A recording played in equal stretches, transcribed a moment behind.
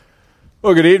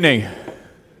Well, good evening.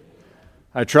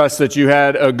 I trust that you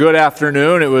had a good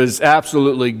afternoon. It was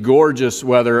absolutely gorgeous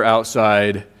weather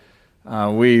outside.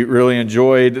 We really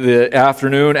enjoyed the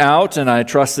afternoon out, and I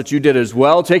trust that you did as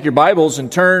well. Take your Bibles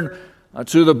and turn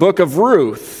to the book of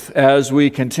Ruth as we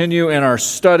continue in our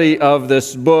study of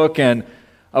this book. And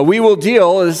we will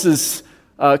this is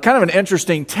kind of an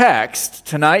interesting text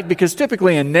tonight, because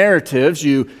typically in narratives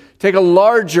you take a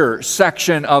larger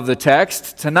section of the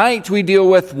text. Tonight we deal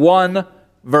with one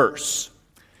verse.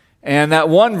 And that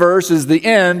one verse is the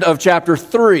end of chapter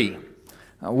 3.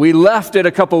 We left it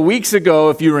a couple weeks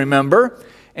ago, if you remember,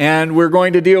 and we're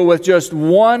going to deal with just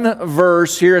one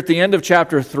verse here at the end of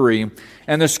chapter 3.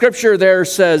 And the scripture there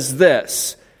says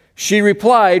this: "She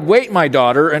replied, 'Wait, my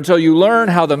daughter, until you learn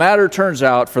how the matter turns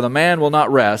out, for the man will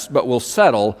not rest, but will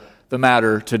settle the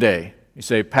matter today.'" You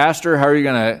say, "Pastor, how are you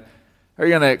going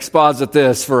to exposit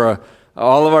this for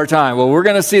all of our time?" Well, we're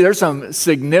going to see there's some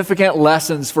significant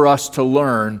lessons for us to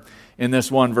learn in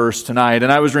this one verse tonight.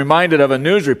 And I was reminded of a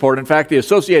news report. In fact, the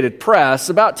Associated Press,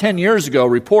 about 10 years ago,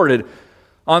 reported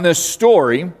on this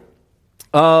story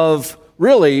of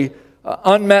really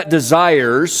unmet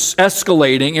desires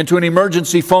escalating into an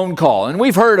emergency phone call. And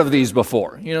we've heard of these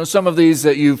before. You know, some of these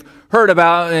that you've heard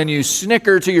about, and you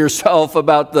snicker to yourself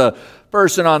about the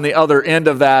person on the other end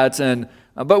of that.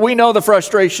 But we know the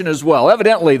frustration as well.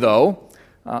 Evidently, though,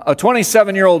 a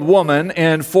 27-year-old woman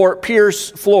in Fort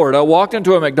Pierce, Florida, walked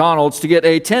into a McDonald's to get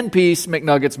a 10-piece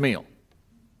McNuggets meal.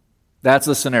 That's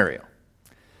the scenario.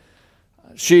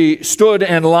 She stood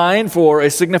in line for a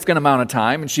significant amount of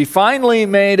time, and she finally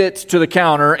made it to the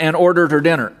counter and ordered her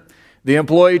dinner. The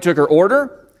employee took her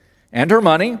order and her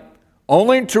money,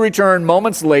 only to return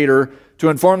moments later to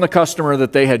inform the customer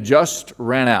that they had just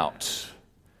ran out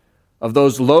of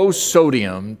those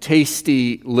low-sodium,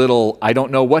 tasty little, I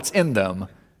don't know what's in them,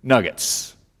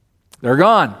 nuggets. They're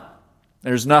gone.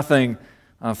 There's nothing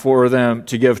for them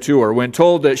to give to her. When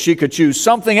told that she could choose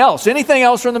something else, anything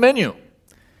else from the menu,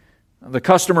 the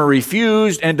customer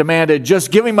refused and demanded,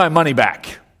 "Just give me my money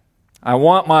back. I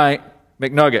want my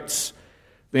McNuggets."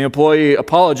 The employee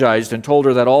apologized and told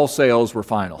her that all sales were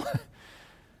final.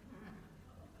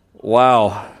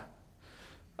 Wow.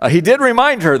 He did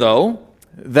remind her, though,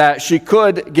 that she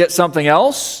could get something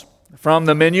else from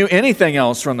the menu, anything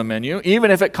else from the menu, even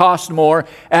if it cost more,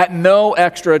 at no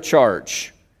extra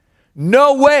charge.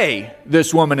 "No way,"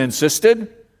 this woman insisted.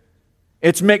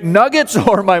 "It's McNuggets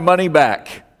or my money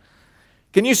back."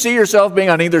 Can you see yourself being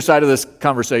on either side of this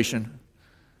conversation?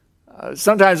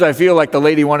 Sometimes I feel like the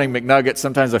lady wanting McNuggets.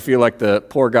 Sometimes I feel like the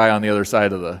poor guy on the other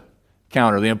side of the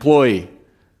counter, the employee.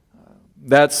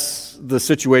 That's the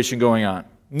situation going on.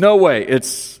 No way.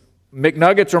 It's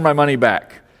McNuggets or my money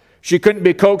back. She couldn't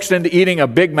be coaxed into eating a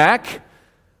Big Mac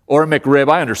or a McRib.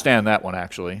 I understand that one,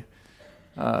 actually.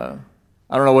 I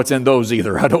don't know what's in those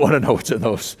either. I don't want to know what's in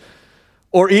those.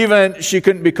 Or even she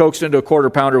couldn't be coaxed into a quarter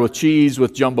pounder with cheese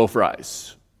with jumbo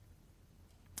fries.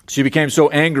 She became so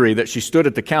angry that she stood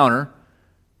at the counter,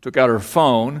 took out her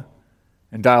phone,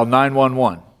 and dialed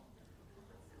 911.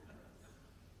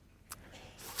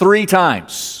 3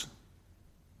 times.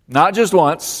 Not just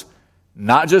once,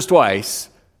 not just twice,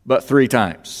 but 3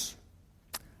 times.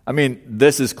 I mean,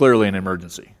 this is clearly an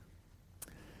emergency.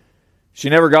 She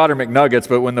never got her McNuggets,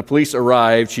 but when the police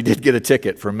arrived, she did get a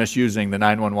ticket for misusing the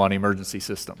 911 emergency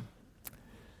system.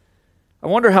 I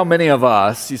wonder how many of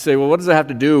us, you say, well, what does that have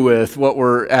to do with what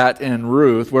we're at in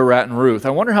Ruth, where we're at in Ruth? I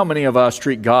wonder how many of us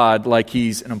treat God like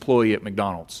he's an employee at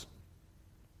McDonald's.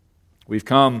 We've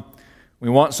come, we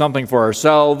want something for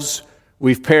ourselves.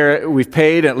 We've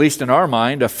paid, at least in our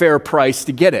mind, a fair price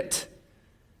to get it.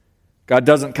 God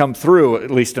doesn't come through, at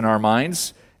least in our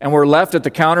minds, and we're left at the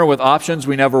counter with options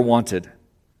we never wanted.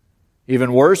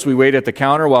 Even worse, we wait at the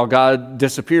counter while God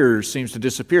seems to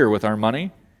disappear with our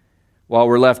money, while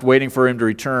we're left waiting for him to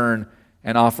return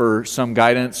and offer some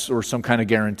guidance or some kind of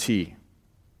guarantee.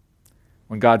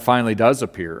 When God finally does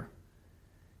appear,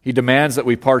 he demands that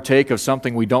we partake of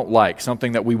something we don't like,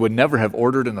 something that we would never have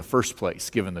ordered in the first place,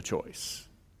 given the choice.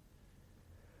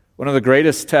 One of the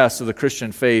greatest tests of the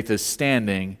Christian faith is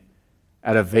standing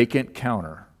at a vacant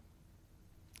counter,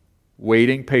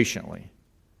 waiting patiently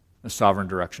the sovereign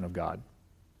direction of God.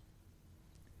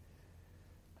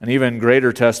 An even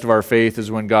greater test of our faith is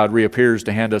when God reappears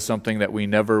to hand us something that we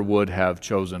never would have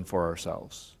chosen for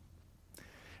ourselves.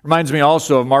 Reminds me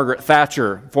also of Margaret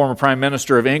Thatcher, former Prime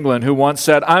Minister of England, who once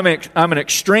said, I'm an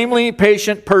extremely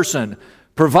patient person,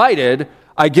 provided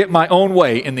I get my own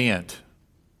way in the end.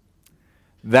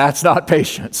 That's not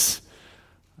patience.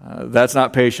 That's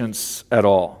not patience at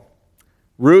all.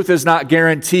 Ruth is not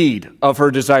guaranteed of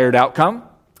her desired outcome.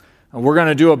 And we're going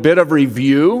to do a bit of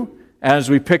review as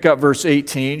we pick up verse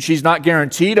 18. She's not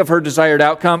guaranteed of her desired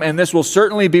outcome, and this will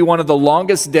certainly be one of the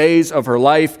longest days of her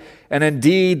life. And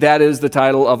indeed, that is the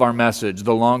title of our message,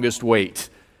 The Longest Wait.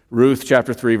 Ruth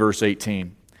chapter 3, verse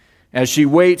 18. As she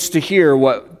waits to hear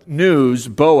what news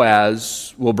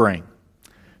Boaz will bring.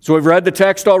 So we've read the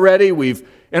text already. We've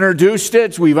introduced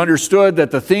it. We've understood that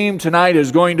the theme tonight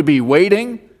is going to be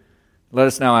waiting. Let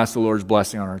us now ask the Lord's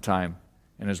blessing on our time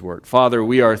in His Word. Father,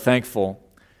 we are thankful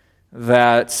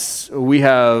that we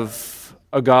have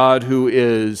a God who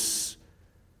is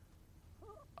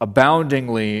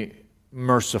aboundingly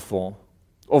merciful,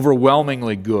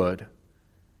 overwhelmingly good,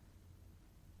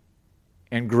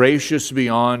 and gracious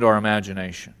beyond our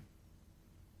imagination.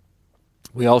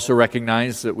 We also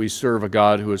recognize that we serve a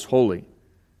God who is holy,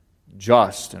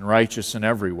 just, and righteous in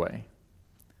every way.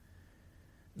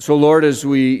 So, Lord, as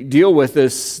we deal with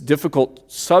this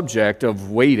difficult subject of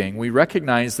waiting, we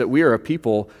recognize that we are a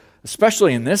people,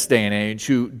 especially in this day and age,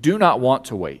 who do not want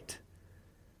to wait.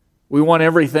 We want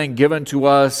everything given to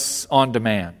us on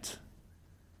demand.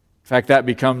 In fact, that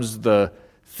becomes the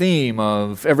theme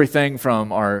of everything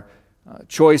from our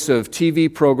choice of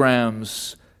TV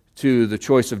programs to the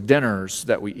choice of dinners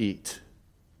that we eat.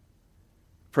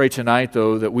 Pray tonight,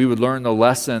 though, that we would learn the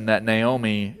lesson that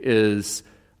Naomi is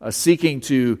seeking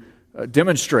to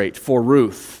demonstrate for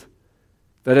Ruth.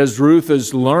 That as Ruth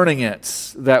is learning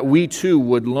it, that we too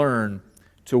would learn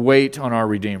to wait on our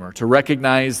Redeemer, to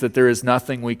recognize that there is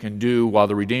nothing we can do while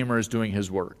the Redeemer is doing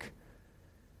His work.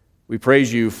 We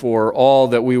praise You for all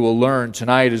that we will learn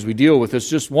tonight as we deal with this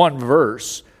just one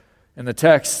verse in the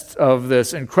text of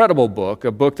this incredible book,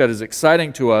 a book that is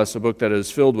exciting to us, a book that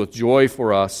is filled with joy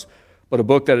for us, but a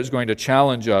book that is going to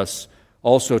challenge us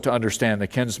also to understand the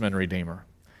kinsman Redeemer.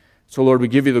 So, Lord, we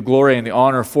give You the glory and the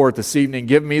honor for it this evening.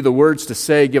 Give me the words to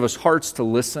say. Give us hearts to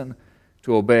listen,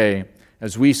 to obey,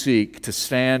 as we seek to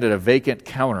stand at a vacant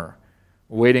counter,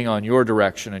 waiting on Your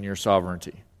direction and Your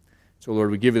sovereignty. So,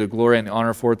 Lord, we give You the glory and the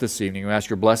honor for it this evening. We ask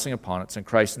Your blessing upon it. It's in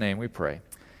Christ's name we pray.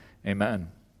 Amen.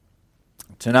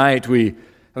 Tonight we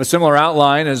have a similar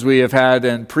outline as we have had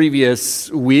in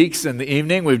previous weeks in the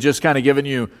evening. We've just kind of given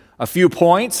you a few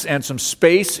points and some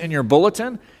space in your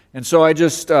bulletin. And so I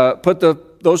just put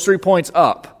those 3 points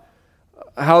up.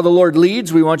 How the Lord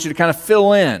leads, we want you to kind of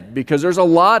fill in, because there's a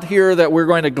lot here that we're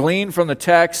going to glean from the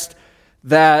text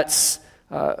that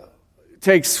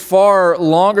takes far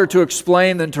longer to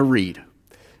explain than to read.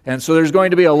 And so there's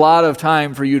going to be a lot of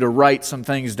time for you to write some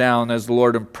things down as the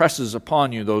Lord impresses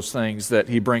upon you those things that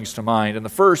He brings to mind. And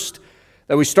the first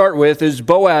that we start with is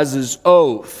Boaz's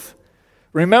oath.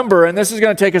 Remember, and this is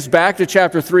going to take us back to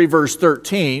chapter 3, verse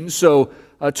 13, so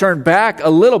turn back a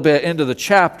little bit into the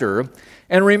chapter,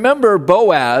 and remember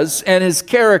Boaz and his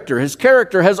character. His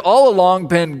character has all along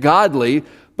been godly,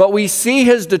 but we see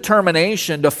his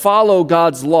determination to follow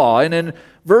God's law. And in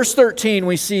verse 13,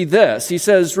 we see this. He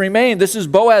says, "Remain." This is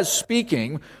Boaz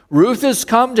speaking. Ruth has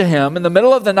come to him in the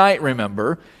middle of the night,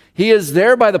 remember. He is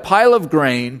there by the pile of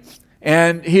grain,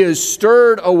 and he is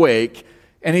stirred awake.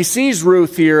 And he sees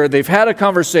Ruth here. They've had a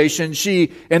conversation.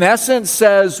 She, in essence,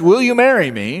 says, "Will you marry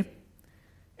me?"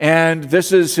 And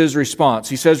this is his response.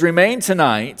 He says, "Remain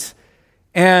tonight,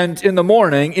 and in the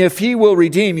morning, if he will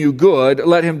redeem you, good,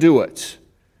 let him do it.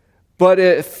 But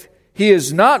if he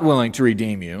is not willing to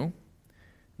redeem you,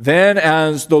 then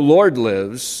as the Lord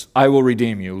lives, I will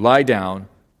redeem you. Lie down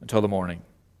until the morning."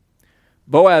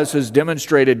 Boaz has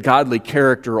demonstrated godly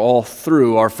character all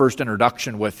through our first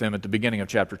introduction with him at the beginning of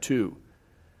chapter 2.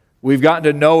 We've gotten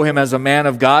to know him as a man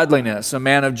of godliness, a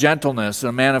man of gentleness,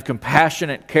 a man of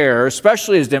compassionate care,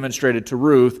 especially as demonstrated to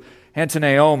Ruth and to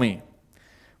Naomi.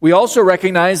 We also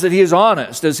recognize that he is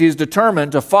honest, as he is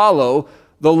determined to follow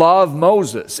the law of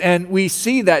Moses. And we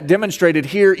see that demonstrated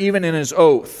here even in his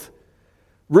oath.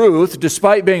 Ruth,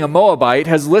 despite being a Moabite,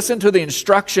 has listened to the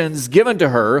instructions given to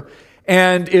her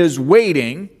and is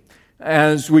waiting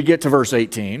as we get to verse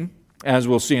 18, as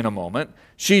we'll see in a moment.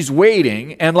 She's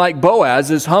waiting, and like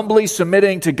Boaz, is humbly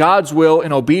submitting to God's will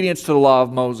in obedience to the law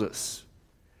of Moses.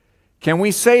 Can we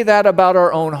say that about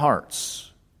our own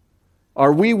hearts?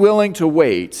 Are we willing to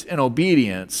wait in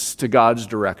obedience to God's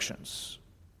directions?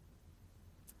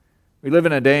 We live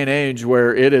in a day and age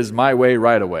where it is my way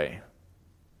right away.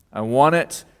 I want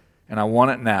it, and I want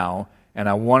it now, and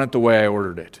I want it the way I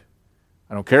ordered it.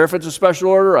 I don't care if it's a special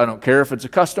order. I don't care if it's a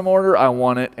custom order. I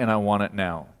want it, and I want it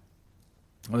now.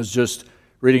 I was just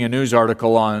reading a news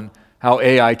article on how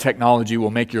AI technology will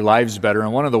make your lives better.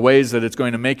 And one of the ways that it's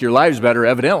going to make your lives better,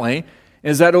 evidently,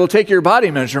 is that it will take your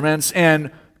body measurements and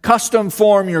custom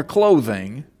form your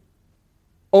clothing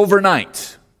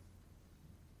overnight.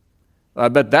 I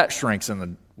bet that shrinks in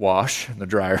the wash, in the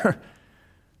dryer.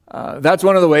 That's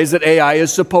one of the ways that AI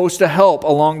is supposed to help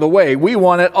along the way. We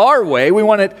want it our way. We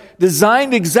want it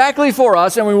designed exactly for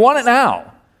us, and we want it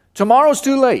now. Tomorrow's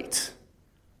too late.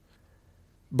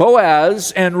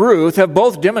 Boaz and Ruth have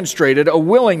both demonstrated a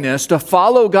willingness to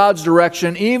follow God's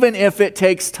direction even if it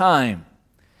takes time.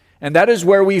 And that is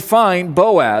where we find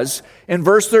Boaz. In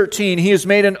verse 13, he has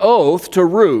made an oath to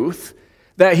Ruth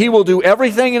that he will do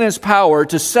everything in his power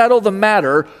to settle the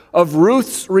matter of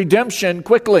Ruth's redemption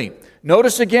quickly.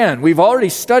 Notice again, we've already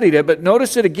studied it, but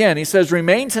notice it again. He says,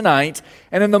 remain tonight,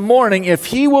 and in the morning, if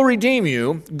he will redeem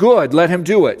you, good, let him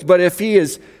do it. But if he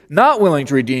is not willing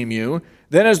to redeem you,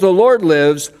 then as the Lord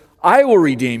lives, I will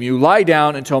redeem you. Lie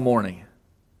down until morning.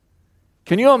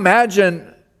 Can you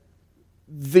imagine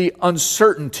the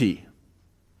uncertainty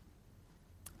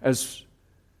as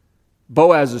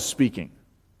Boaz is speaking?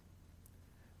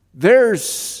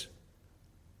 There's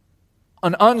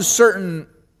an uncertain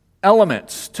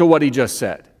element to what he just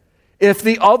said. If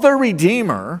the other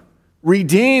redeemer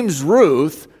redeems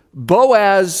Ruth,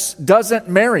 Boaz doesn't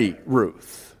marry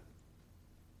Ruth.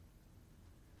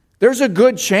 There's a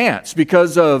good chance,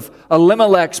 because of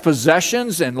Elimelech's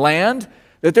possessions and land,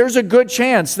 that there's a good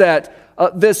chance that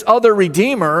this other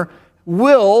redeemer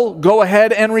will go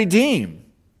ahead and redeem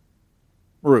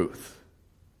Ruth.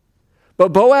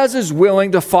 But Boaz is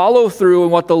willing to follow through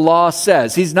in what the law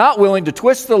says. He's not willing to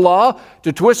twist the law,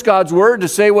 to twist God's word, to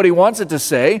say what he wants it to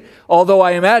say, although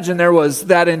I imagine there was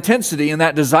that intensity and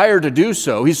that desire to do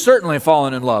so. He's certainly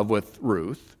fallen in love with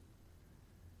Ruth,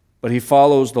 but he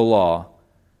follows the law.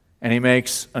 And he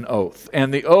makes an oath.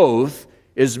 And the oath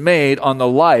is made on the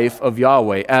life of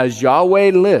Yahweh. As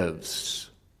Yahweh lives,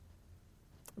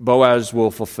 Boaz will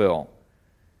fulfill.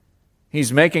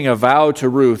 He's making a vow to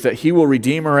Ruth that he will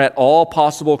redeem her at all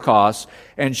possible costs,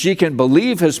 and she can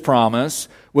believe his promise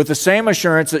with the same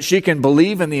assurance that she can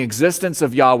believe in the existence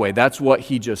of Yahweh. That's what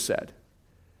he just said.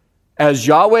 As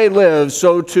Yahweh lives,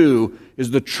 so too is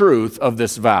the truth of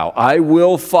this vow. I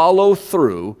will follow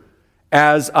through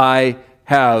as I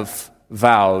have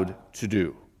vowed to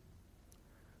do.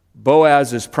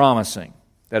 Boaz is promising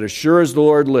that as sure as the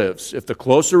Lord lives, if the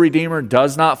closer Redeemer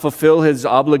does not fulfill his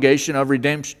obligation of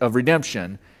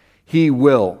redemption, he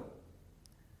will.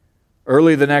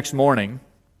 Early the next morning,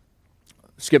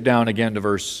 skip down again to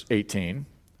verse 18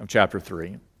 of chapter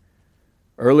 3.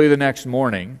 Early the next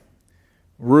morning,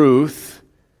 Ruth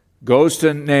goes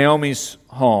to Naomi's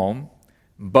home.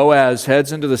 Boaz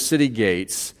heads into the city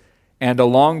gates, and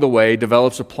along the way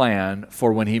develops a plan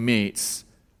for when he meets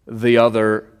the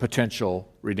other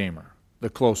potential redeemer, the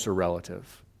closer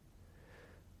relative.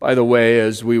 By the way,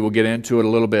 as we will get into it a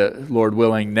little bit, Lord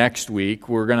willing, next week,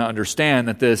 we're going to understand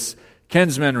that this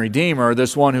kinsman redeemer,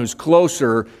 this one who's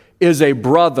closer, is a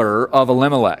brother of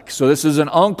Elimelech. So this is an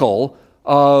uncle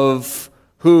of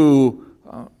who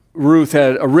Ruth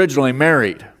had originally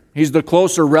married. He's the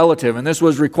closer relative, and this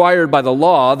was required by the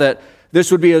law that this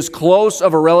would be as close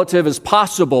of a relative as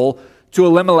possible to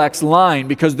Elimelech's line,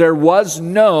 because there was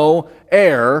no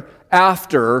heir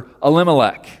after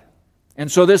Elimelech.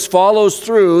 And so this follows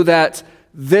through that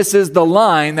this is the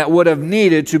line that would have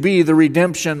needed to be the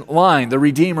redemption line, the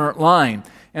redeemer line.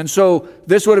 And so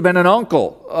this would have been an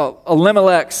uncle,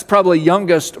 Elimelech's probably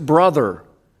youngest brother.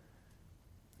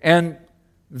 And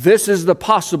this is the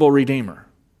possible redeemer.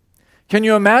 Can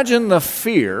you imagine the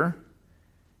fear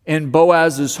in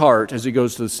Boaz's heart as he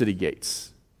goes to the city gates?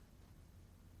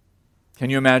 Can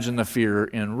you imagine the fear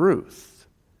in Ruth?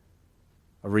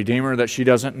 A redeemer that she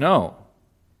doesn't know.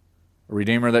 A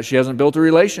redeemer that she hasn't built a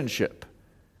relationship.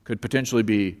 Could potentially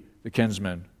be the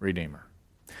kinsman redeemer.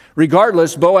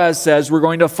 Regardless, Boaz says we're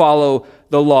going to follow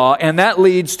the law, and that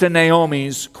leads to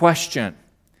Naomi's question.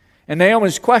 And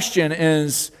Naomi's question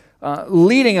is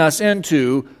leading us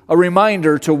into a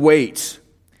reminder to wait.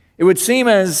 It would seem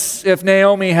as if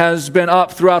Naomi has been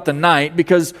up throughout the night,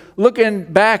 because looking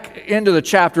back into the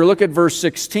chapter, look at verse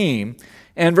 16.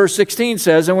 And verse 16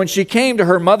 says, and when she came to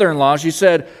her mother-in-law, she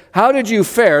said, how did you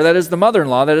fare? That is the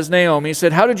mother-in-law, that is Naomi,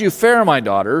 said, how did you fare, my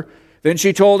daughter? Then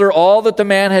she told her all that the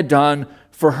man had done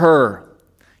for her.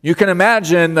 You can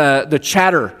imagine the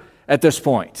chatter at this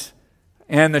point.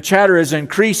 And the chatter is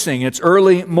increasing. It's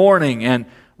early morning, and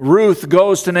Ruth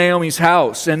goes to Naomi's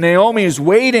house, and Naomi is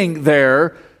waiting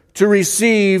there to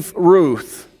receive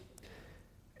Ruth.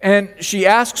 And she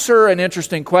asks her an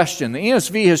interesting question. The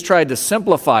ESV has tried to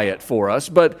simplify it for us,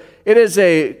 but it is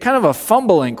a kind of a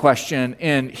fumbling question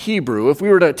in Hebrew. If we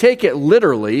were to take it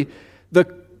literally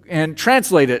and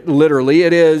translate it literally,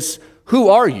 it is, who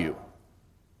are you?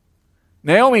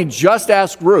 Naomi just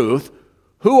asked Ruth,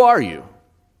 who are you?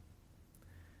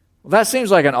 Well, that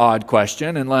seems like an odd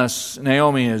question, unless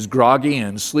Naomi is groggy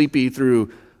and sleepy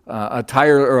through a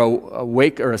tired or a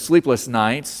wake or a sleepless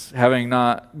night, having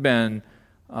not been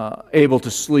able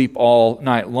to sleep all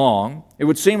night long, it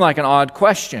would seem like an odd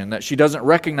question that she doesn't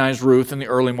recognize Ruth in the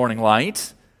early morning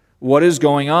light. What is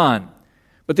going on?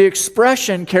 But the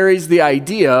expression carries the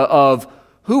idea of,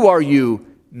 who are you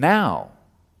now?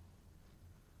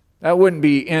 That wouldn't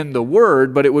be in the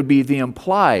word, but it would be the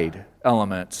implied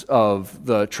element of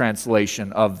the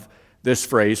translation of this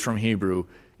phrase from Hebrew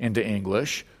into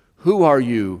English. Who are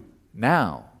you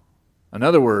now? In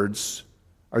other words,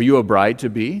 are you a bride to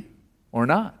be or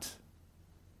not?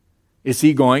 Is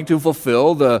he going to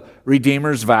fulfill the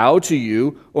Redeemer's vow to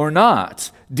you or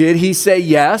not? Did he say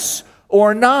yes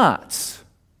or not?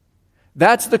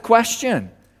 That's the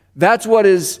question. That's what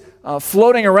is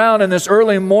floating around in this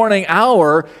early morning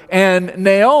hour, and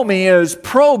Naomi is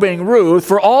probing Ruth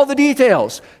for all the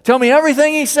details. Tell me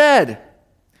everything he said.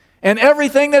 And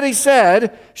everything that he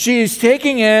said, she's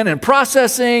taking in and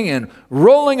processing and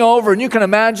rolling over. And you can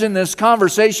imagine this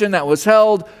conversation that was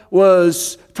held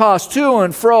was tossed to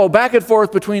and fro, back and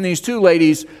forth between these two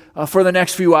ladies for the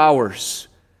next few hours.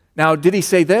 Now, did he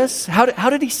say this? How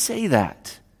did he say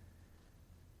that?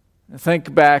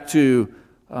 Think back to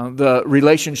the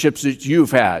relationships that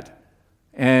you've had,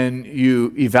 and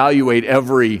you evaluate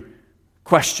every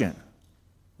question.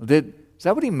 Is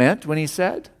that what he meant when he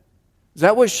said? Is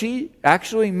that what she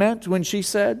actually meant when she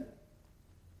said?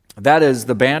 That is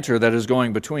the banter that is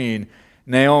going between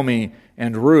Naomi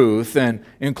and Ruth, and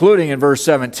including in verse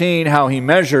 17 how he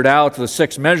measured out the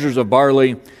 6 measures of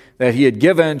barley that he had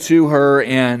given to her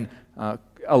and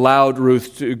allowed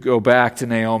Ruth to go back to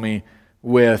Naomi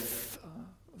with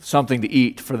something to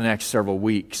eat for the next several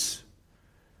weeks.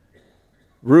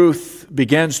 Ruth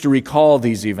begins to recall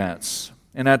these events.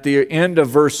 And at the end of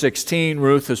verse 16,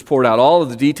 Ruth has poured out all of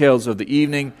the details of the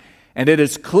evening, and it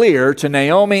is clear to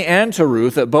Naomi and to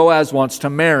Ruth that Boaz wants to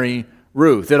marry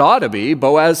Ruth. It ought to be.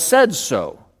 Boaz said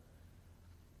so.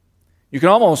 You can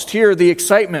almost hear the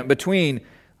excitement between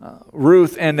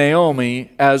Ruth and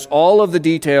Naomi as all of the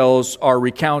details are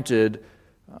recounted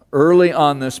early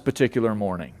on this particular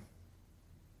morning.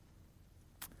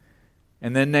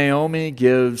 And then Naomi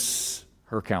gives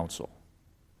her counsel.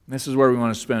 This is where we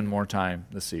want to spend more time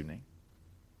this evening.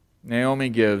 Naomi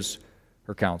gives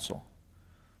her counsel.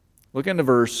 Look into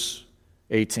verse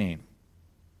 18.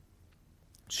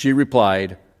 She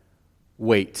replied,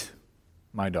 "Wait,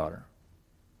 my daughter.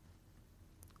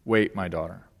 Wait, my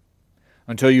daughter,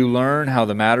 until you learn how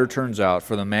the matter turns out,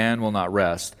 for the man will not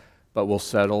rest, but will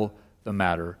settle the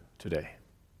matter today."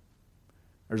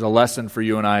 There's a lesson for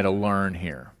you and I to learn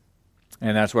here.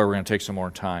 And that's why we're going to take some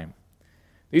more time.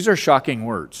 These are shocking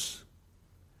words.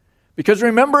 Because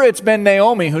remember, it's been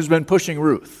Naomi who's been pushing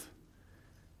Ruth.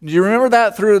 Do you remember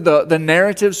that through the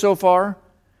narrative so far?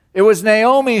 It was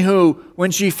Naomi who,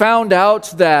 when she found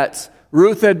out that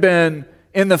Ruth had been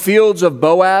in the fields of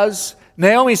Boaz,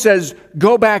 Naomi says,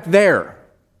 "Go back there.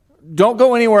 Don't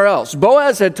go anywhere else."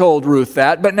 Boaz had told Ruth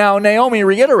that, but now Naomi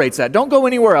reiterates that. Don't go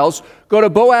anywhere else. Go to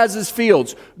Boaz's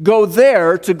fields. Go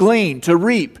there to glean, to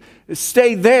reap.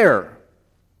 Stay there.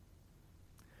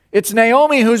 It's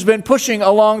Naomi who's been pushing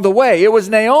along the way. It was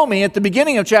Naomi at the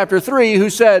beginning of chapter 3 who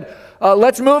said,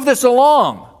 let's move this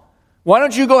along. Why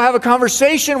don't you go have a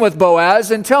conversation with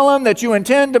Boaz and tell him that you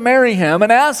intend to marry him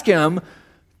and ask him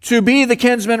to be the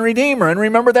kinsman redeemer. And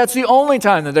remember, that's the only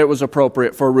time that it was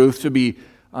appropriate for Ruth to be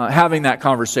having that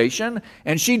conversation.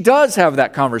 And she does have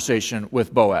that conversation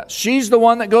with Boaz. She's the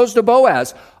one that goes to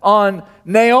Boaz on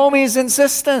Naomi's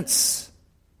insistence.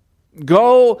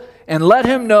 Go and let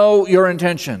him know your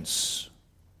intentions.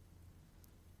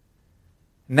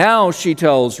 Now she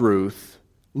tells Ruth,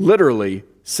 literally,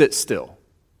 sit still.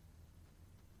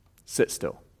 Sit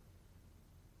still.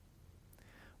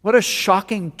 What a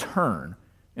shocking turn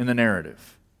in the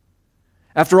narrative.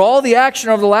 After all the action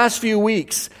of the last few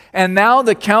weeks, and now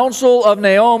the counsel of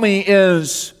Naomi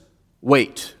is,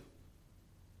 wait.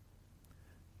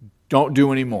 Don't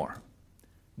do any more.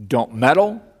 Don't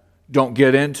meddle. Don't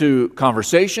get into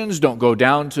conversations. Don't go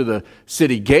down to the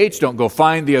city gates. Don't go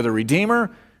find the other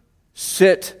redeemer.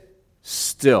 Sit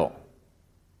still.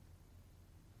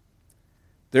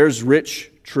 There's rich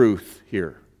truth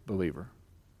here, believer.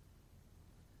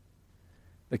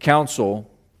 The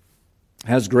counsel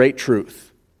has great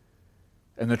truth.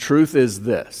 And the truth is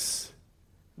this: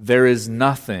 there is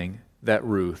nothing that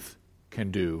Ruth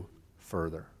can do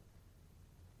further.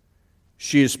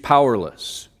 She is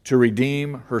powerless to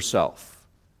redeem herself.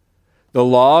 The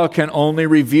law can only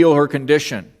reveal her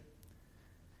condition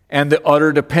and the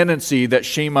utter dependency that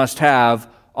she must have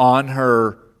on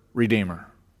her Redeemer.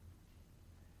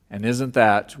 And isn't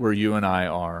that where you and I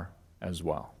are as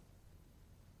well?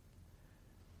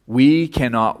 We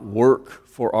cannot work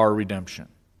for our redemption.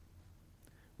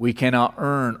 We cannot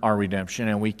earn our redemption,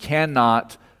 and we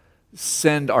cannot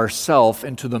send ourselves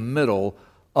into the middle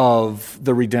of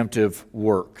the redemptive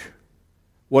work.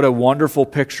 What a wonderful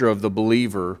picture of the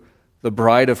believer, the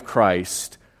bride of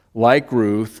Christ. Like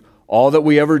Ruth, all that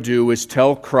we ever do is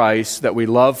tell Christ that we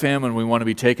love Him and we want to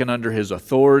be taken under His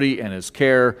authority and His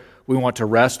care. We want to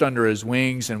rest under His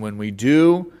wings, and when we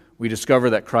do, we discover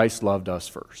that Christ loved us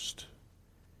first.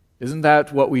 Isn't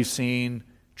that what we've seen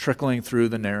trickling through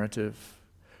the narrative?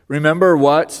 Remember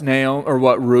what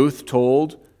Ruth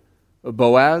told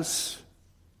Boaz?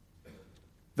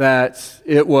 That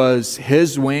it was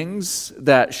his wings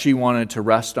that she wanted to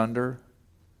rest under.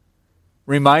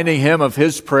 Reminding him of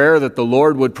his prayer that the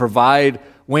Lord would provide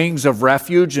wings of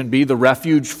refuge and be the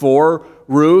refuge for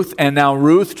Ruth. And now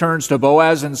Ruth turns to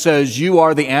Boaz and says, "You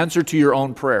are the answer to your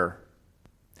own prayer."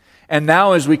 And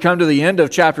now as we come to the end of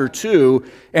chapter 2,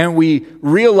 and we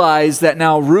realize that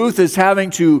now Ruth is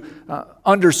having to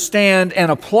understand and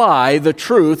apply the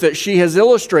truth that she has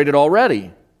illustrated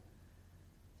already.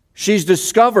 She's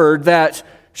discovered that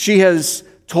she has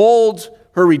told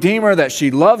her Redeemer that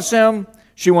she loves Him.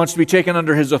 She wants to be taken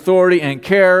under His authority and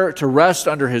care, to rest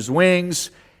under His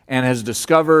wings, and has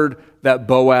discovered that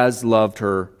Boaz loved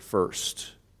her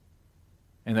first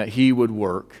and that he would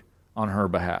work on her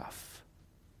behalf.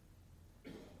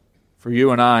 For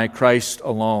you and I, Christ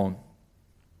alone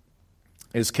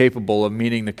is capable of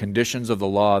meeting the conditions of the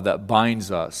law that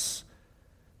binds us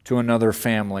to another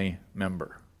family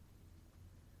member.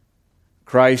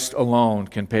 Christ alone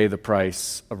can pay the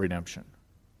price of redemption.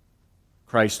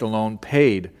 Christ alone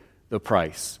paid the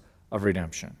price of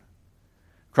redemption.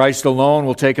 Christ alone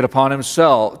will take upon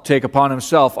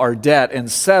himself our debt and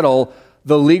settle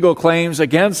the legal claims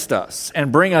against us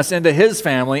and bring us into His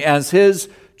family as His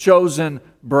chosen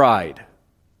bride.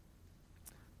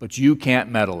 But you can't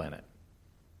meddle in it.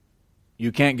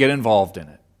 You can't get involved in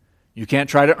it. You can't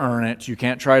try to earn it. You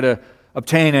can't try to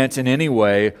obtain it in any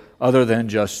way other than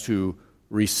just to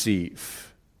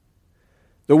receive.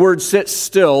 The word "sit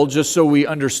still," just so we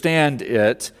understand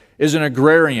it, is an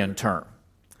agrarian term.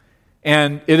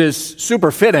 And it is super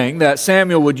fitting that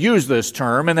Samuel would use this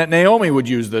term and that Naomi would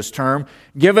use this term,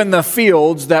 given the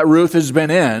fields that Ruth has been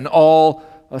in all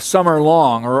summer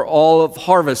long, or all of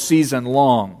harvest season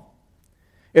long.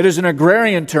 It is an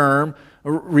agrarian term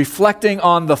reflecting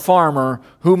on the farmer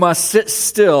who must sit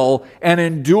still and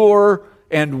endure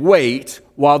and wait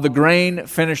while the grain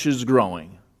finishes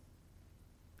growing.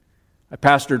 I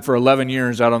pastored for 11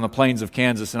 years out on the plains of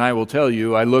Kansas, and I will tell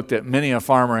you, I looked at many a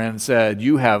farmer and said,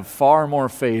 "You have far more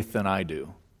faith than I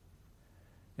do."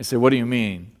 They said, "What do you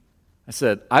mean?" I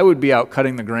said, "I would be out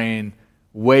cutting the grain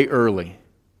way early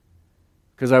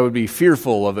because I would be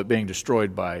fearful of it being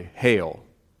destroyed by hail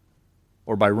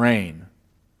or by rain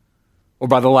or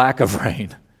by the lack of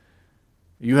rain."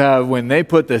 You have, when they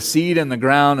put the seed in the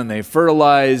ground and they've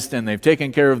fertilized and they've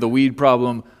taken care of the weed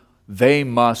problem, they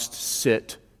must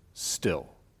sit still.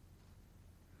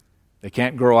 They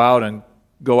can't go out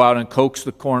and coax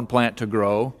the corn plant to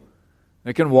grow.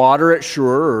 They can water it,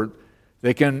 sure, or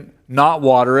they can not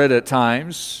water it at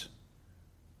times,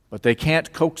 but they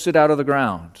can't coax it out of the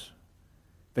ground.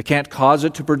 They can't cause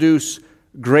it to produce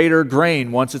greater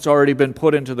grain once it's already been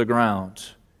put into the ground.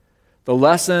 The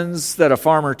lessons that a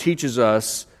farmer teaches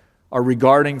us are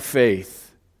regarding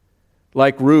faith.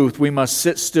 Like Ruth, we must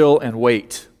sit still and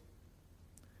wait.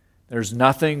 There's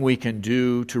nothing we can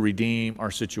do to redeem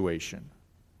our situation.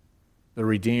 The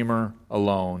Redeemer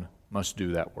alone must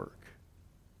do that work.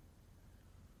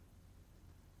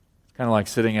 It's kind of like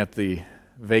sitting at the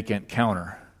vacant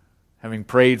counter, having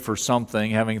prayed for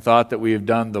something, having thought that we have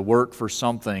done the work for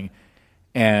something,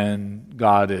 and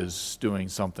God is doing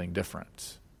something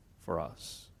different for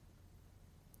us.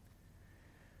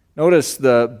 Notice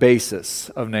the basis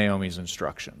of Naomi's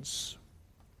instructions.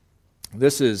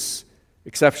 This is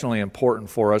exceptionally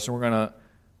important for us, and we're going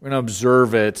to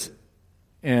observe it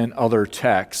in other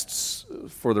texts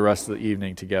for the rest of the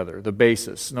evening together. The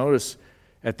basis. Notice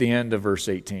at the end of verse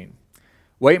 18.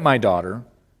 "Wait, my daughter,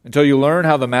 until you learn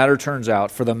how the matter turns out,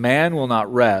 for the man will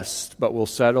not rest, but will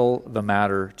settle the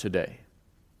matter today."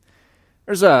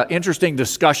 There's an interesting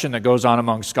discussion that goes on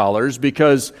among scholars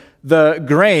because the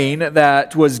grain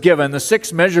that was given, the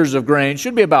 6 measures of grain,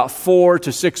 should be about 4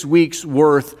 to 6 weeks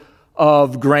worth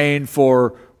of grain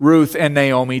for Ruth and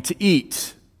Naomi to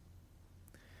eat.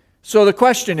 So the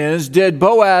question is, did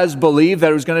Boaz believe that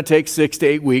it was going to take 6 to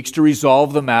 8 weeks to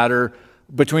resolve the matter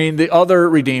between the other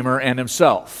Redeemer and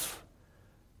himself?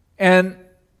 And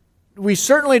we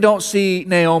certainly don't see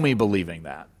Naomi believing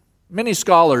that. Many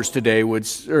scholars today or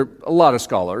a lot of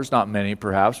scholars, not many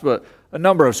perhaps, but a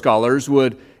number of scholars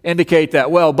would indicate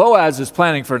that, well, Boaz is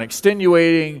planning for an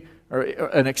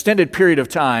extended period of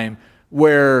time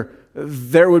where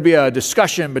there would be a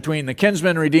discussion between the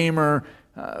kinsman redeemer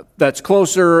that's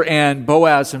closer and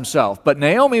Boaz himself. But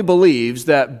Naomi believes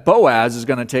that Boaz is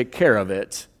going to take care of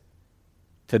it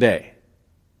today,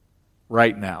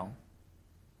 right now.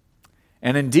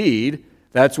 And indeed,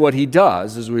 that's what he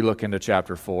does as we look into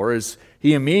chapter 4, is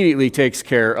he immediately takes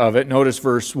care of it. Notice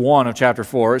verse 1 of chapter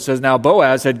 4. It says, "Now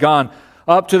Boaz had gone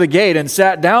up to the gate and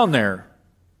sat down there."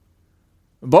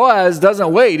 Boaz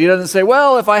doesn't wait. He doesn't say,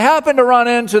 well, if I happen to run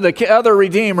into the other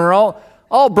redeemer,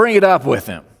 I'll bring it up with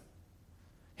him.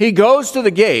 He goes to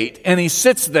the gate and he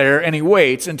sits there and he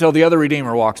waits until the other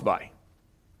redeemer walks by.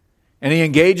 And he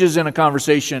engages in a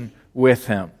conversation with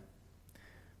him.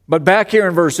 But back here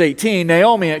in verse 18,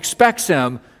 Naomi expects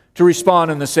him to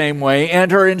respond in the same way,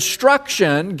 and her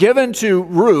instruction given to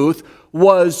Ruth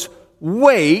was,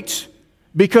 wait,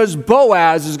 because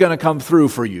Boaz is going to come through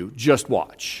for you. Just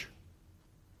watch.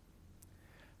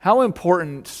 How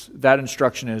important that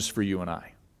instruction is for you and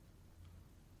I.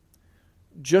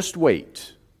 Just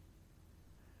wait.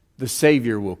 The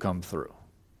Savior will come through.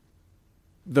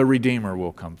 The Redeemer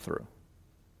will come through.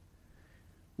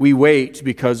 We wait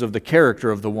because of the character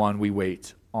of the one we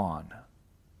wait on.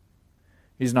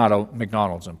 He's not a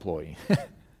McDonald's employee.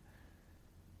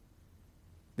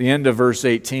 The end of verse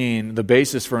 18, the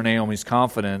basis for Naomi's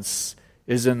confidence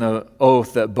is in the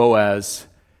oath that Boaz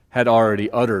had already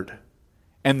uttered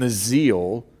and the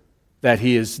zeal that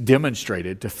he has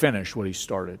demonstrated to finish what he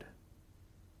started.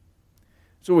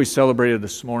 So we celebrated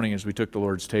this morning as we took the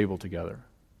Lord's table together.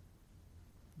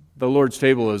 The Lord's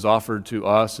table is offered to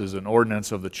us as an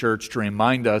ordinance of the church to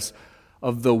remind us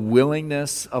of the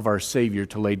willingness of our Savior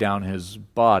to lay down His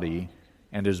body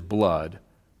and His blood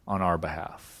on our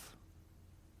behalf.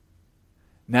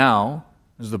 Now,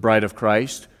 as the bride of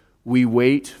Christ, we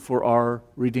wait for our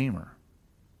Redeemer.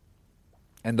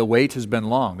 And the wait has been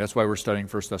long. That's why we're studying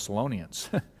 1 Thessalonians.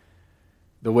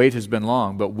 The wait has been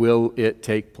long, but will it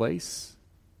take place?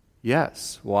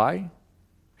 Yes. Why?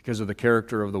 Because of the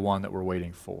character of the one that we're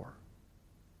waiting for.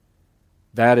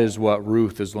 That is what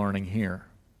Ruth is learning here.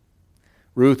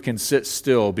 Ruth can sit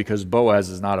still because Boaz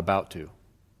is not about to.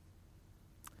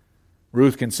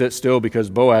 Ruth can sit still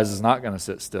because Boaz is not going to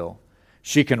sit still.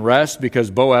 She can rest because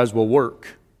Boaz will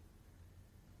work.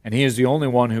 And he is the only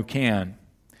one who can.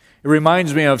 It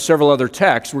reminds me of several other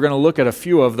texts. We're going to look at a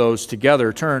few of those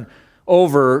together. Turn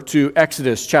over to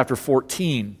Exodus chapter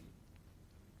 14.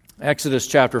 Exodus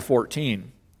chapter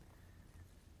 14.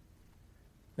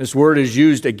 This word is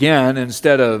used again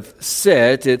instead of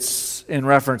sit. It's in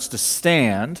reference to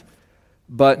stand.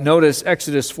 But notice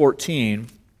Exodus 14,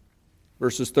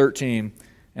 verses 13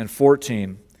 and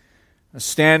 14.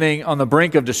 Standing on the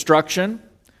brink of destruction,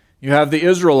 you have the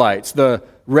Israelites, the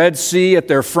Red Sea at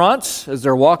their front as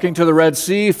they're walking to the Red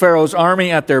Sea, Pharaoh's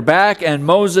army at their back, and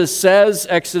Moses says,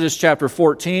 Exodus chapter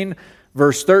 14,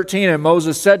 verse 13, and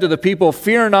Moses said to the people,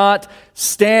 "Fear not,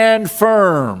 stand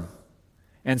firm,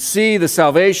 and see the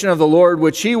salvation of the Lord,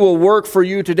 which He will work for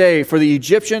you today. For the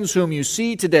Egyptians whom you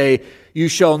see today, you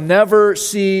shall never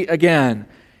see again.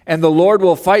 And the Lord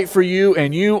will fight for you,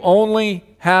 and you only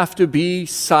have to be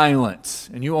silent."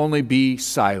 And you only be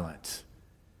silent.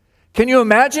 Can you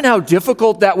imagine how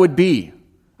difficult that would be?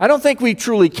 I don't think we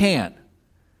truly can.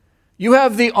 You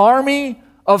have the army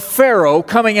of Pharaoh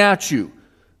coming at you.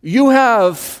 You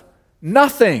have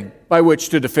nothing by which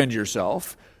to defend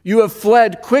yourself. You have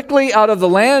fled quickly out of the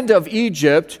land of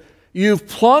Egypt. You've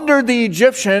plundered the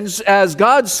Egyptians as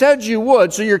God said you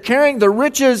would, so you're carrying the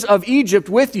riches of Egypt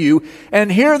with you,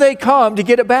 and here they come to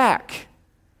get it back.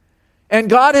 And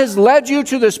God has led you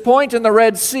to this point in the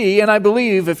Red Sea, and I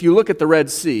believe if you look at the Red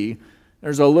Sea,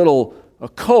 there's a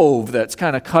cove that's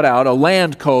kind of cut out, a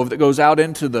land cove that goes out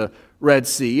into the Red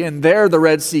Sea, and there the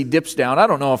Red Sea dips down. I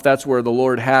don't know if that's where the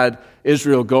Lord had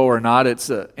Israel go or not. It's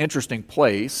an interesting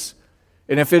place.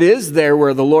 And if it is there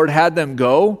where the Lord had them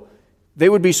go, they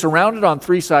would be surrounded on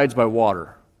three sides by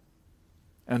water,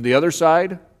 and the other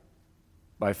side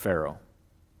by Pharaoh.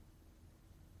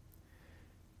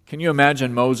 Can you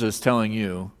imagine Moses telling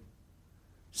you,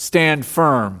 "Stand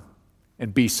firm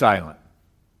and be silent"?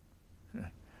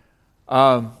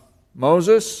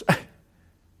 Moses,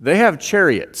 they have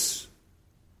chariots.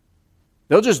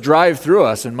 They'll just drive through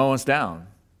us and mow us down.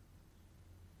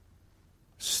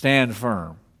 Stand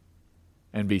firm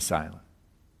and be silent.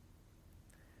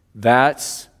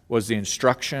 That was the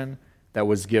instruction that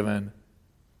was given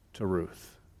to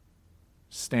Ruth.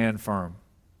 Stand firm.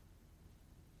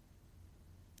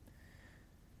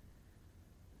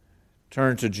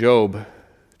 Turn to Job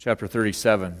chapter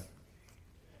 37.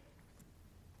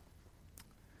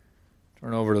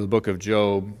 Turn over to the book of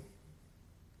Job.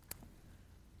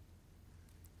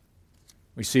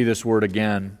 We see this word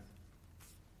again.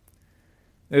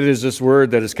 It is this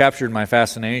word that has captured my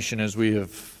fascination as we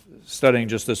have studying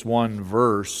just this one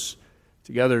verse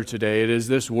together today. It is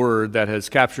this word that has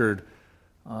captured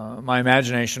my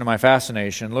imagination and my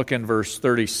fascination. Look in verse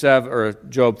 37, or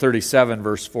Job 37,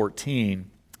 verse 14.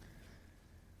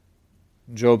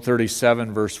 Job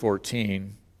 37, verse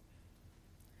 14.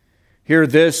 Hear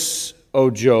this, O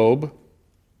Job,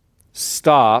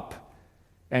 stop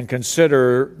and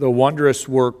consider the wondrous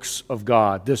works of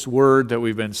God. This word that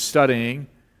we've been studying,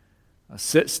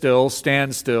 sit still,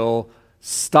 stand still,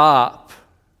 stop,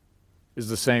 is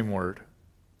the same word.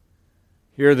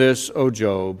 Hear this, O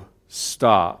Job,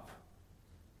 stop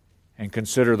and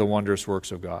consider the wondrous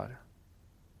works of God.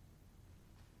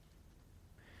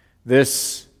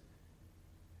 This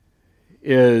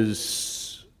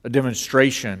is a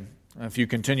demonstration. If you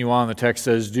continue on, the text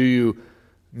says, do you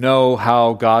know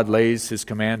how God lays His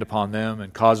command upon them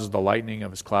and causes the lightning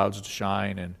of His clouds to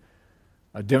shine? And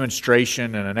a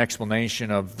demonstration and an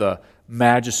explanation of the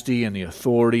majesty and the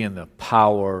authority and the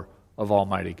power of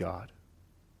Almighty God.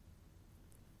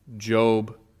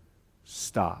 Job,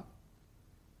 stop.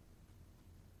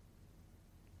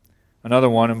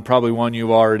 Another one, and probably one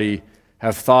you already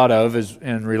have thought of is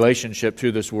in relationship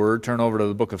to this word. Turn over to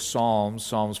the book of Psalms,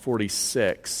 Psalms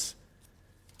 46.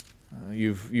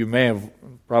 You may have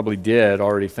probably did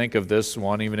already think of this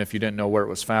one, even if you didn't know where it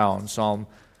was found. Psalm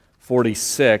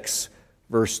 46,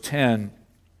 verse 10.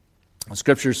 The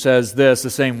Scripture says this,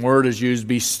 the same word is used,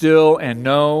 be still and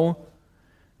know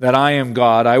that I am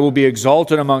God. I will be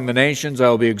exalted among the nations. I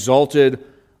will be exalted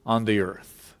on the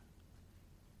earth.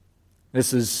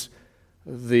 This is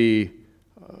the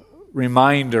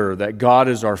reminder that God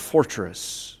is our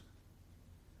fortress.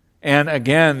 And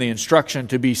again, the instruction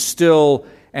to be still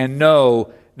and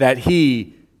know that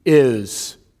He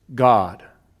is God.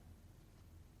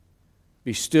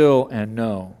 Be still and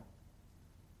know.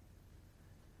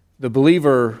 The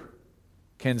believer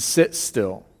can sit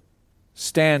still,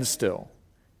 stand still,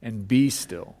 and be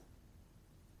still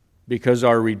because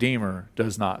our Redeemer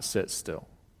does not sit still.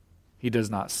 He does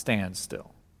not stand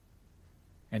still.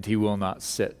 And He will not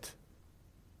sit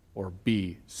or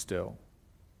be still.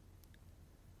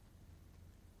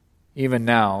 Even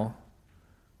now,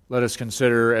 let us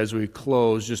consider as we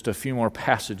close just a few more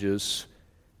passages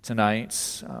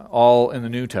tonight, all in the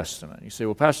New Testament. You say,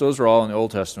 well, Pastor, those are all in the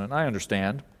Old Testament. I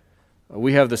understand.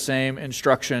 We have the same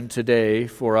instruction today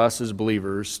for us as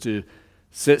believers to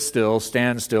sit still,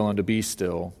 stand still, and to be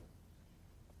still.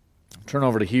 Turn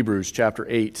over to Hebrews chapter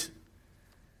 8.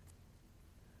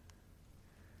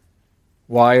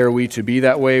 Why are we to be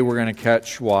that way? We're going to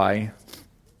catch why.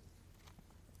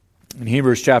 In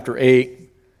Hebrews chapter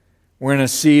 8, we're going to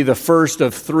see the first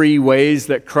of three ways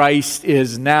that Christ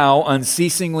is now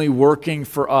unceasingly working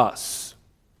for us.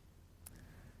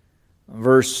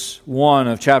 Verse 1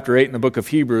 of chapter 8 in the book of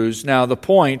Hebrews. Now the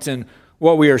point in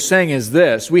what we are saying is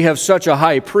this. We have such a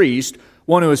high priest,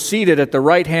 one who is seated at the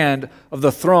right hand of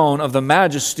the throne of the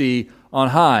majesty on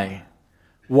high.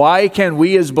 Why can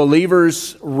we as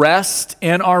believers rest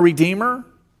in our Redeemer?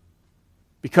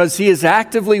 Because He is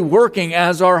actively working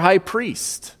as our high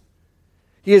priest.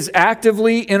 He is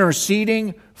actively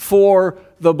interceding for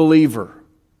the believer.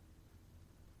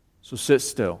 So sit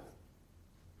still.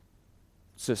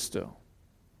 Sit still.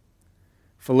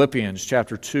 Philippians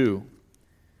chapter 2,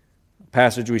 a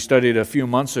passage we studied a few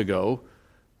months ago.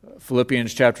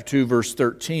 Philippians chapter 2, verse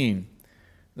 13.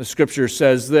 The Scripture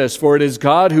says this, for it is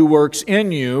God who works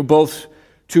in you both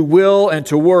to will and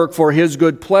to work for His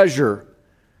good pleasure.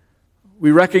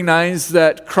 We recognize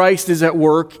that Christ is at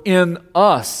work in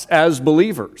us as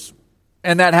believers.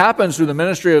 And that happens through the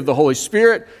ministry of the Holy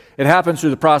Spirit. It happens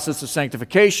through the process of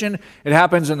sanctification. It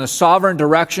happens in the sovereign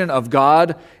direction of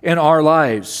God in our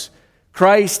lives.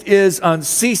 Christ is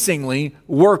unceasingly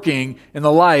working in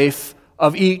the life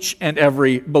of each and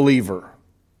every believer.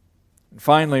 And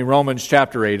finally, Romans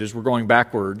chapter 8, as we're going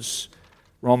backwards,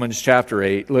 Romans chapter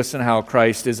 8, listen how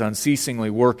Christ is unceasingly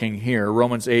working here.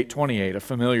 Romans 8:28, a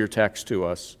familiar text to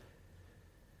us.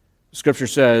 Scripture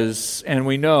says, and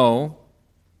we know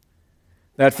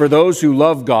that for those who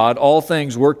love God, all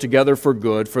things work together for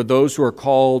good, for those who are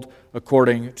called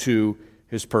according to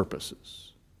His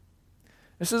purposes.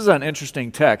 This is an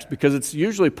interesting text because it's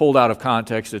usually pulled out of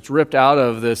context. It's ripped out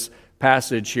of this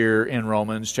passage here in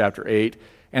Romans chapter 8,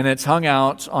 and it's hung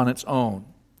out on its own.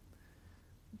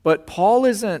 But Paul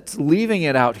isn't leaving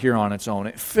it out here on its own.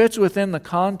 It fits within the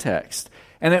context.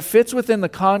 And it fits within the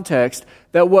context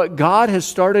that what God has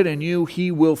started in you,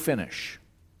 He will finish.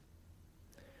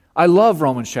 I love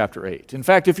Romans chapter 8. In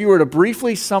fact, if you were to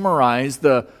briefly summarize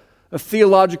the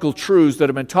theological truths that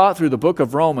have been taught through the book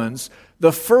of Romans,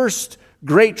 the first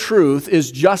great truth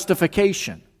is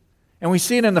justification. And we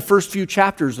see it in the first few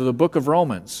chapters of the book of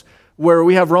Romans, where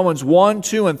we have Romans 1,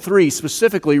 2, and 3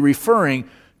 specifically referring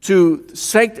to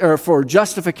for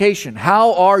justification.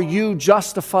 How are you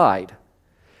justified?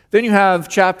 Then you have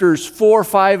chapters 4,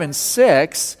 5, and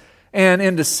 6, and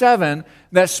into 7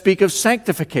 that speak of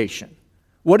sanctification.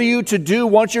 What are you to do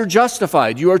once you're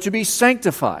justified? You are to be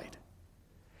sanctified.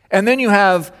 And then you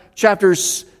have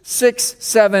chapters 6,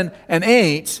 7, and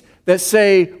 8 that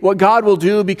say what God will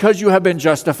do because you have been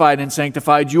justified and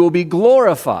sanctified, you will be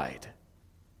glorified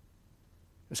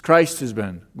as Christ has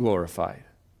been glorified.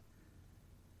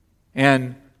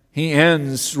 And he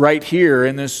ends right here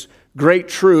in this great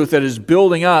truth that is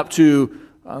building up to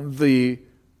the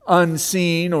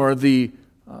unseen or the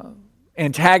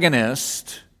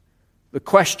antagonist, the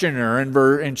questioner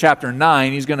in chapter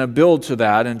 9. He's going to build to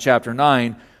that in chapter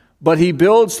 9. But he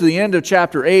builds to the end of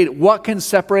chapter 8. What can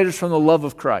separate us from the love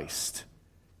of Christ?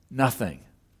 Nothing.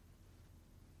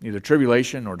 Neither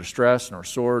tribulation, nor distress, nor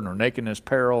sword, nor nakedness,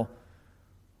 peril.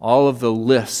 All of the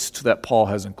list that Paul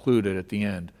has included at the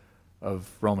end of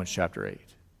Romans chapter 8.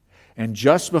 And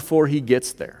just before he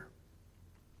gets there,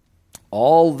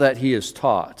 all that he is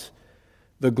taught,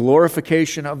 the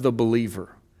glorification of the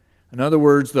believer. In other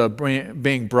words, the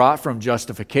being brought from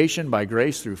justification by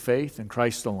grace through faith in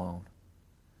Christ alone.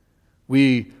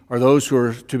 We are those who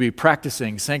are to be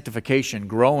practicing sanctification,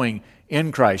 growing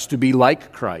in Christ, to be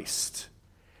like Christ.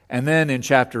 And then in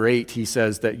chapter 8, he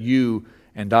says that you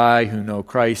and I who know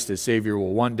Christ as Savior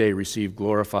will one day receive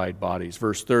glorified bodies.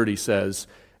 Verse 30 says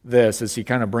this as he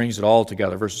kind of brings it all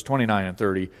together. Verses 29 and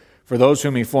 30. For those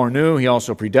whom he foreknew, he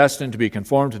also predestined to be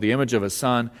conformed to the image of his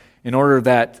Son, in order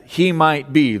that he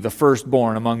might be the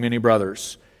firstborn among many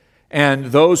brothers. And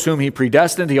those whom he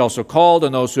predestined, he also called,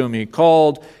 and those whom he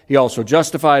called, he also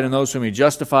justified, and those whom he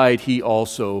justified, he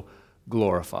also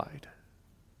glorified.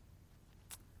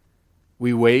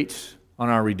 We wait on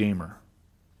our Redeemer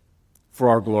for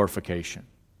our glorification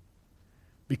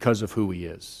because of who he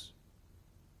is.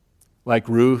 Like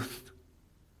Ruth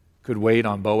could wait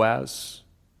on Boaz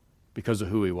because of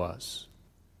who he was,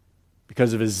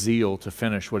 because of his zeal to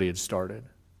finish what he had started.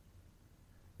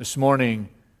 This morning,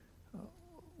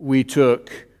 we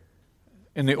took,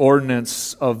 in the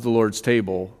ordinance of the Lord's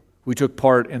table, we took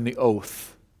part in the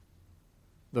oath,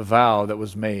 the vow that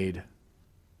was made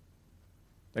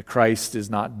that Christ is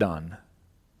not done.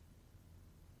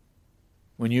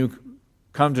 When you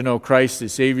come to know Christ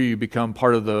as Savior, you become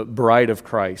part of the bride of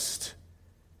Christ.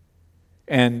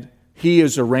 And he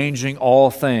is arranging all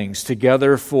things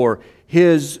together for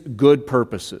his good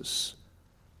purposes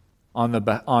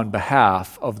on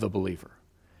behalf of the believer.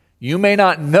 You may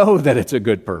not know that it's a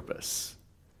good purpose,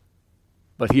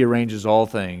 but he arranges all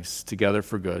things together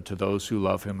for good to those who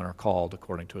love him and are called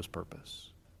according to his purpose.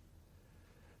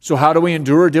 So how do we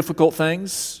endure difficult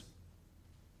things?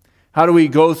 How do we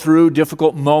go through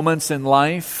difficult moments in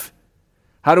life?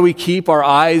 How do we keep our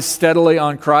eyes steadily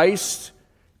on Christ?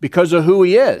 Because of who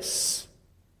he is.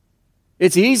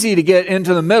 It's easy to get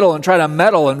into the middle and try to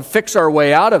meddle and fix our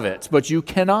way out of it, but you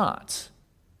cannot.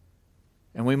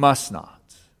 And we must not.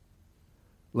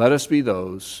 Let us be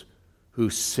those who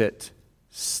sit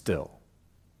still.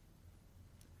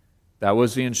 That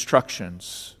was the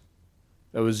instructions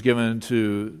that was given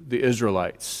to the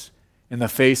Israelites in the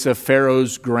face of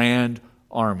Pharaoh's grand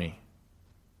army.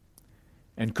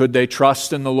 And could they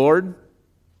trust in the Lord?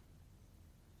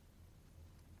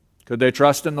 Could they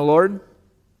trust in the Lord?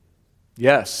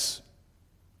 Yes.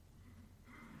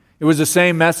 It was the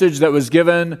same message that was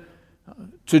given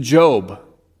to Job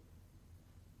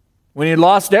when he had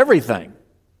lost everything.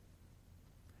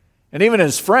 And even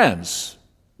his friends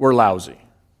were lousy.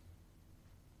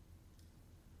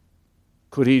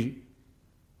 Could he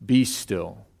be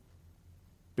still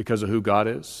because of who God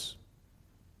is?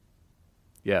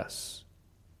 Yes.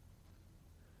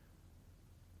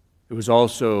 It was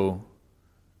also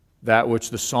that which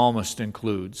the psalmist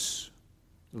includes.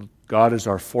 God is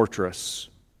our fortress.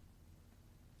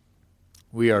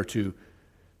 We are to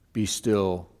be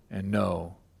still and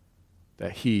know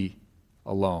that he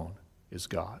alone is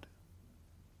God.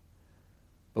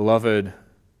 Beloved,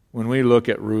 when we look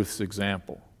at Ruth's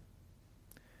example,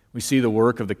 we see the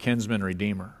work of the kinsman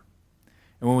redeemer.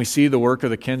 And when we see the work of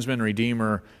the kinsman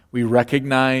redeemer, we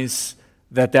recognize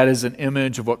that that is an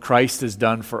image of what Christ has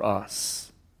done for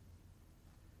us.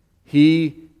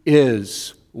 He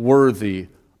is worthy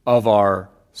of our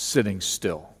sitting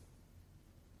still,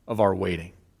 of our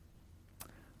waiting.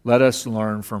 Let us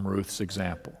learn from Ruth's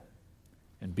example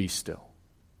and be still.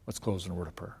 Let's close in a word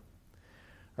of prayer.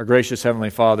 Our gracious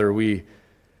Heavenly Father, we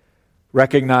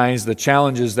recognize the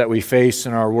challenges that we face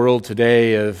in our world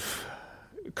today have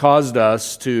caused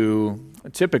us to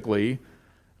typically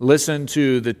listen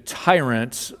to the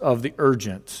tyrant of the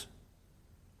urgent.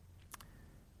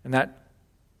 And that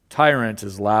tyrant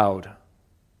is loud.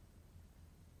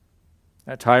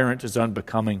 That tyrant is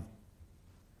unbecoming.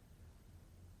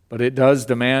 But it does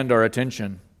demand our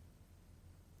attention.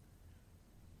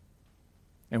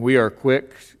 And we are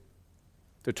quick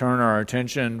to turn our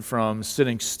attention from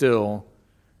sitting still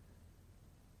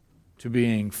to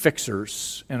being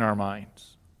fixers in our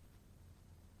minds.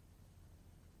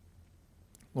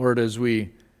 Lord, as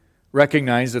we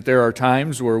recognize that there are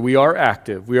times where we are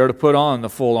active, we are to put on the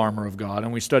full armor of God,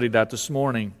 and we studied that this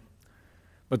morning.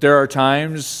 But there are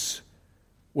times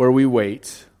where we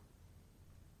wait,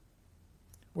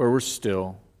 where we're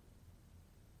still,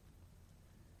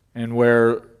 and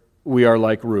where we are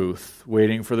like Ruth,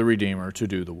 waiting for the Redeemer to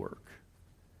do the work.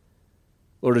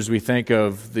 Lord, as we think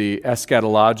of the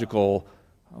eschatological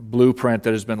blueprint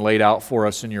that has been laid out for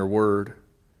us in your word,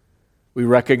 we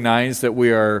recognize that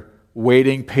we are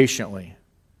waiting patiently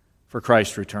for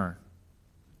Christ's return.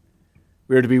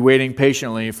 We are to be waiting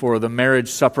patiently for the marriage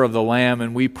supper of the Lamb,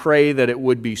 and we pray that it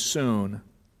would be soon.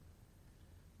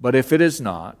 But if it is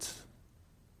not,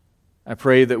 I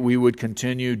pray that we would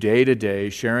continue day to day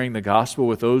sharing the gospel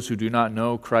with those who do not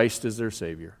know Christ as their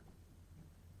Savior.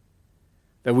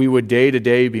 That we would day to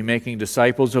day be making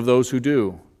disciples of those who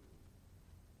do.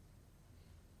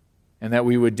 And that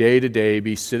we would day to day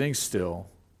be sitting still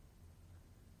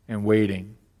and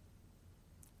waiting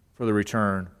for the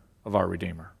return of our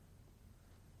Redeemer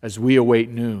as we await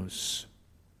news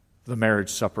of the marriage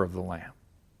supper of the Lamb.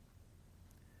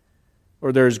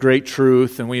 Lord, there is great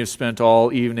truth, and we have spent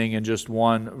all evening in just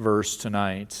one verse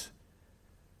tonight.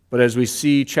 But as we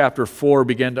see chapter 4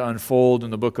 begin to unfold in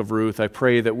the book of Ruth, I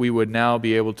pray that we would now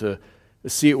be able to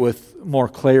see it with more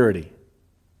clarity,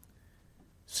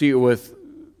 see it with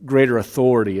greater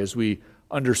authority as we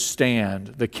understand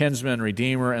the kinsman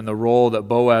redeemer and the role that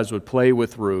Boaz would play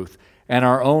with Ruth, and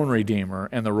our own Redeemer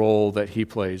and the role that he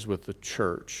plays with the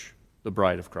church, the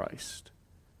bride of Christ.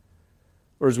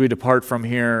 Or as we depart from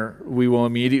here, we will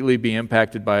immediately be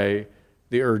impacted by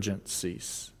the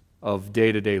urgencies of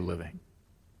day-to-day living.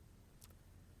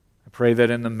 I pray that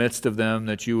in the midst of them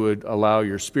that you would allow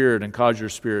your Spirit and cause your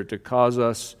Spirit to cause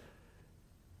us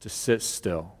to sit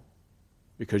still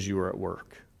because you are at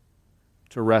work,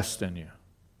 to rest in you,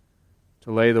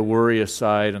 to lay the worry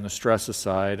aside and the stress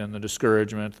aside and the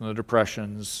discouragement and the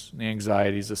depressions and the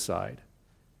anxieties aside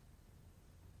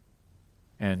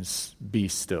and be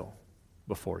still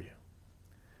before you.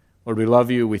 Lord, we love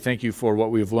you. We thank you for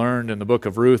what we've learned in the book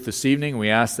of Ruth this evening. We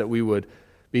ask that we would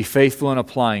be faithful in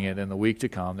applying it in the week to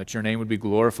come, that your name would be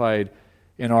glorified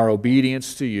in our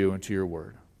obedience to you and to your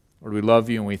word. Lord, we love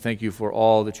you and we thank you for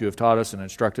all that you have taught us and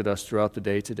instructed us throughout the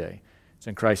day today. It's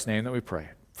in Christ's name that we pray.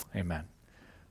 Amen.